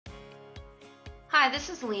Hi, this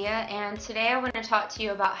is Leah, and today I want to talk to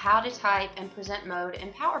you about how to type in present mode in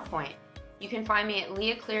PowerPoint. You can find me at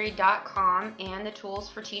leahcleary.com and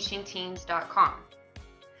thetoolsforteachingteens.com.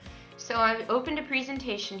 So I've opened a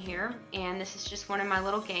presentation here, and this is just one of my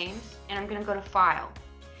little games, and I'm going to go to File.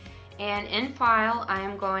 And in File, I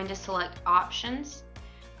am going to select Options.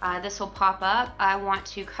 This will pop up. I want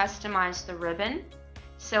to customize the ribbon.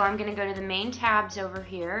 So I'm going to go to the main tabs over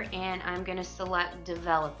here, and I'm going to select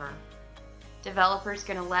Developer. Developer is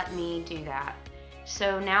going to let me do that.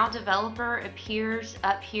 So now Developer appears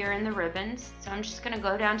up here in the ribbons. So I'm just going to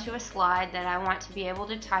go down to a slide that I want to be able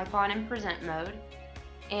to type on in present mode.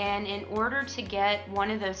 And in order to get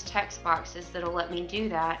one of those text boxes that'll let me do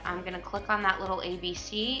that, I'm going to click on that little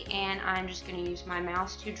ABC, and I'm just going to use my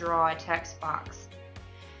mouse to draw a text box.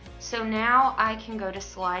 So now I can go to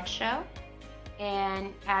Slideshow,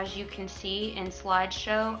 and as you can see in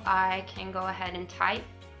Slideshow, I can go ahead and type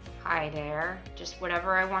 "Hi there," just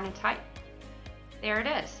whatever I want to type. There it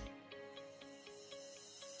is.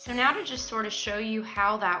 So now to just sort of show you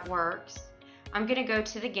how that works, I'm going to go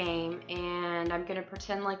to the game and I'm going to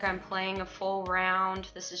pretend like I'm playing a full round.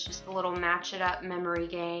 This is just a little match it up memory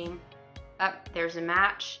game. There's a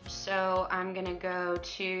match. So I'm going to go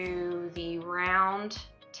to the round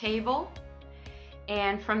table,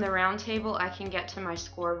 and from the round table I can get to my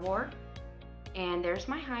scoreboard. And there's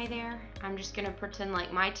my hi there. I'm just going to pretend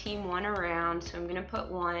like my team won a round, so I'm going to put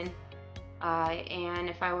 1. And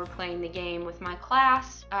if I were playing the game with my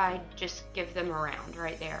class, I'd just give them a round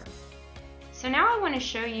right there. So now I want to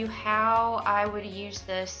show you how I would use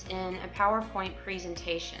this in a PowerPoint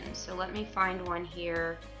presentation. So let me find one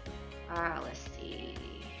here. Let's see.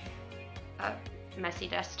 Messy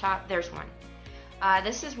desktop. There's one.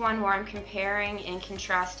 This is one where I'm comparing and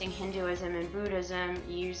contrasting Hinduism and Buddhism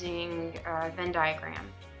using a Venn diagram.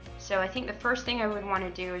 So I think the first thing I would want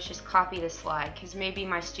to do is just copy the slide, because maybe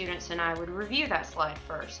my students and I would review that slide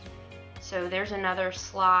first. So there's another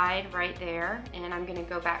slide right there, and I'm going to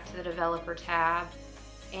go back to the Developer tab,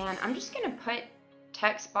 and I'm just going to put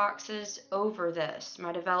text boxes over this,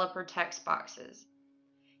 my Developer text boxes.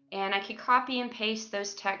 And I could copy and paste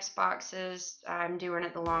those text boxes. I'm doing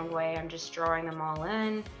it the long way. I'm just drawing them all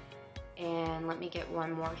in. And let me get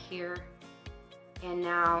one more here. And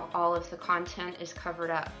now all of the content is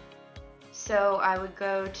covered up. So I would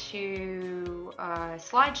go to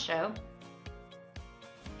Slideshow.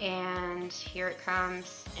 And here it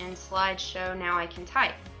comes in Slideshow. Now I can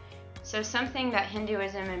type. So something that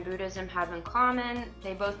Hinduism and Buddhism have in common,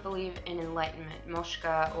 they both believe in enlightenment,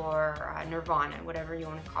 moksha, or nirvana, whatever you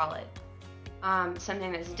want to call it.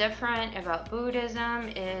 Something that's different about Buddhism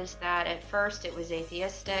is that at first it was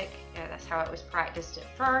atheistic. That's how it was practiced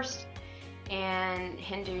at first. And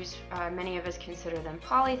Hindus, many of us consider them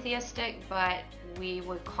polytheistic, but we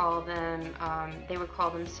would call them, they would call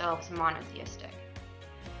themselves monotheistic.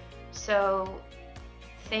 So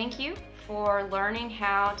thank you for learning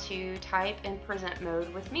how to type in present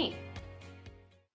mode with me.